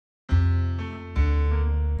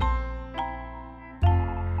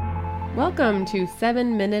Welcome to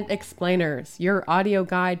 7-Minute Explainers, your audio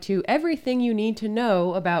guide to everything you need to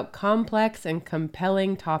know about complex and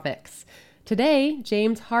compelling topics. Today,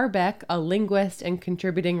 James Harbeck, a linguist and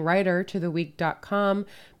contributing writer to theweek.com,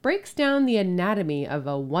 breaks down the anatomy of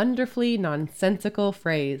a wonderfully nonsensical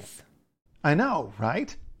phrase. I know,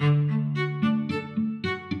 right?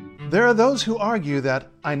 There are those who argue that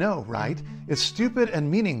 "I know, right" is stupid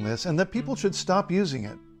and meaningless and that people should stop using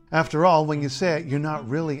it. After all, when you say it, you're not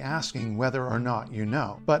really asking whether or not you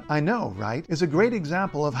know. But "I know, right" is a great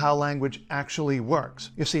example of how language actually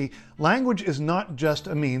works. You see, language is not just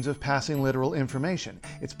a means of passing literal information.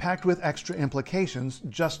 It's packed with extra implications,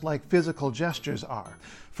 just like physical gestures are.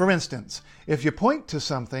 For instance, if you point to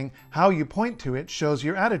something, how you point to it shows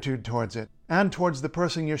your attitude towards it, and towards the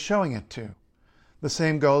person you're showing it to. The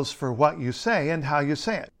same goes for what you say and how you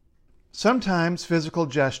say it. Sometimes physical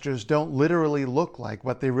gestures don't literally look like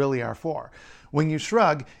what they really are for. When you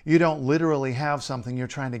shrug, you don't literally have something you're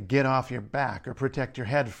trying to get off your back or protect your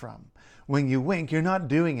head from. When you wink, you're not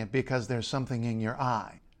doing it because there's something in your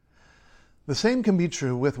eye. The same can be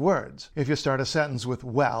true with words. If you start a sentence with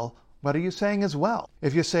 "well," what are you saying as well?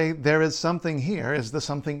 If you say "there is something here," is the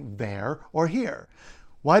something there or here?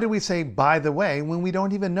 Why do we say "by the way" when we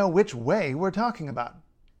don't even know which way we're talking about?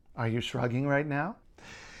 Are you shrugging right now?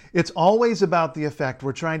 It's always about the effect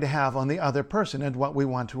we're trying to have on the other person and what we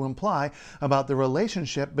want to imply about the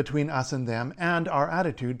relationship between us and them and our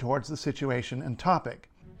attitude towards the situation and topic.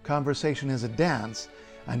 Conversation is a dance,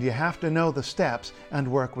 and you have to know the steps and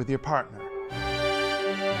work with your partner.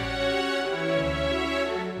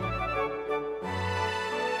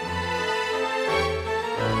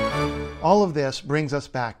 All of this brings us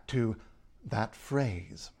back to that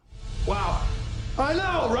phrase. Wow, I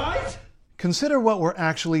know, right? Consider what we're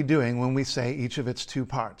actually doing when we say each of its two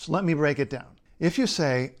parts. Let me break it down. If you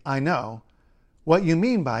say "I know," what you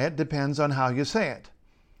mean by it depends on how you say it.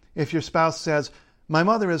 If your spouse says, "My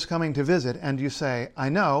mother is coming to visit," and you say "I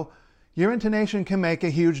know," your intonation can make a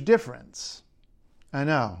huge difference. I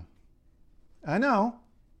know. I know.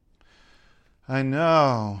 I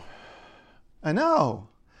know. I know.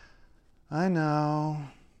 I know.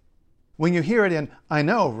 When you hear it in "I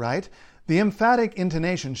know, right?" the emphatic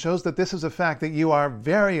intonation shows that this is a fact that you are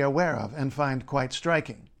very aware of and find quite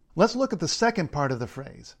striking. Let's look at the second part of the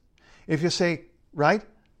phrase. If you say "right"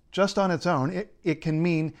 just on its own, it can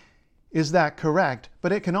mean "is that correct?"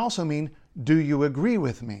 but it can also mean "do you agree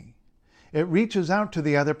with me?" It reaches out to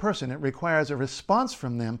the other person. It requires a response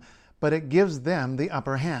from them, but it gives them the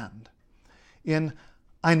upper hand. In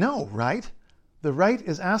 "I know, right?" the right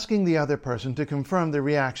is asking the other person to confirm the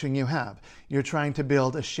reaction you have. You're trying to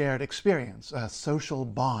build a shared experience, a social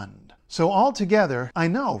bond. So altogether, "I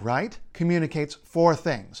know, right?" communicates four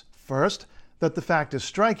things. First, that the fact is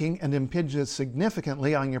striking and impinges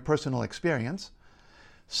significantly on your personal experience.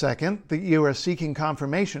 Second, that you are seeking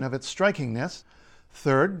confirmation of its strikingness.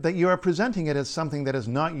 Third, that you are presenting it as something that is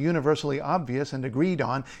not universally obvious and agreed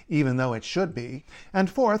on, even though it should be. And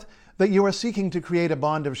fourth, that you are seeking to create a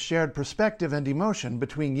bond of shared perspective and emotion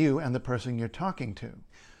between you and the person you're talking to.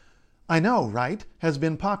 "I know, right?" has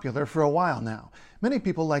been popular for a while now. Many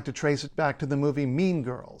people like to trace it back to the movie Mean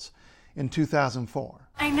Girls in 2004.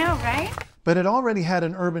 I know, right? But it already had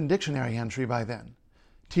an Urban Dictionary entry by then.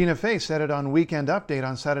 Tina Fey said it on Weekend Update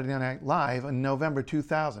on Saturday Night Live in November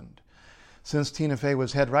 2000. Since Tina Fey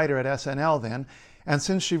was head writer at SNL then, and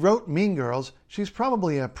since she wrote Mean Girls, she's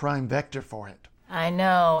probably a prime vector for it. I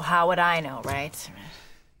know. How would I know, right?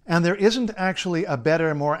 And there isn't actually a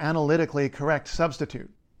better, more analytically correct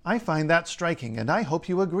substitute. I find that striking, and I hope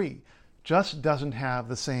you agree. Just doesn't have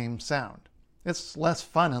the same sound. It's less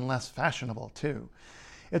fun and less fashionable, too.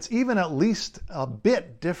 It's even at least a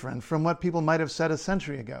bit different from what people might have said a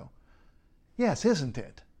century ago. Yes, isn't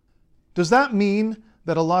it? Does that mean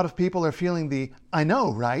that a lot of people are feeling the "I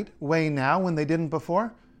know, right" way now when they didn't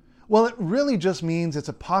before? Well, it really just means it's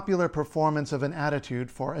a popular performance of an attitude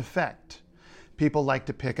for effect. People like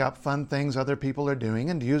to pick up fun things other people are doing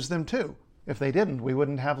and use them too. If they didn't, we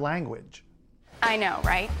wouldn't have language. I know,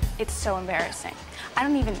 right? It's so embarrassing. I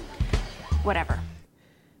don't even... Whatever.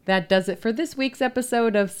 That does it for this week's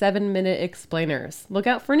episode of 7-Minute Explainers. Look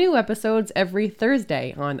out for new episodes every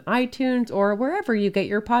Thursday on iTunes or wherever you get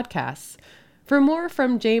your podcasts. For more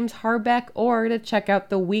from James Harbeck or to check out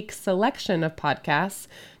the week's selection of podcasts,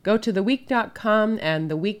 go to theweek.com and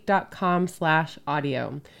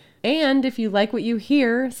theweek.com/audio. And if you like what you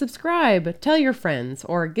hear, subscribe, tell your friends,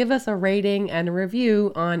 or give us a rating and a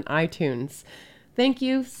review on iTunes. Thank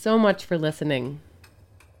you so much for listening.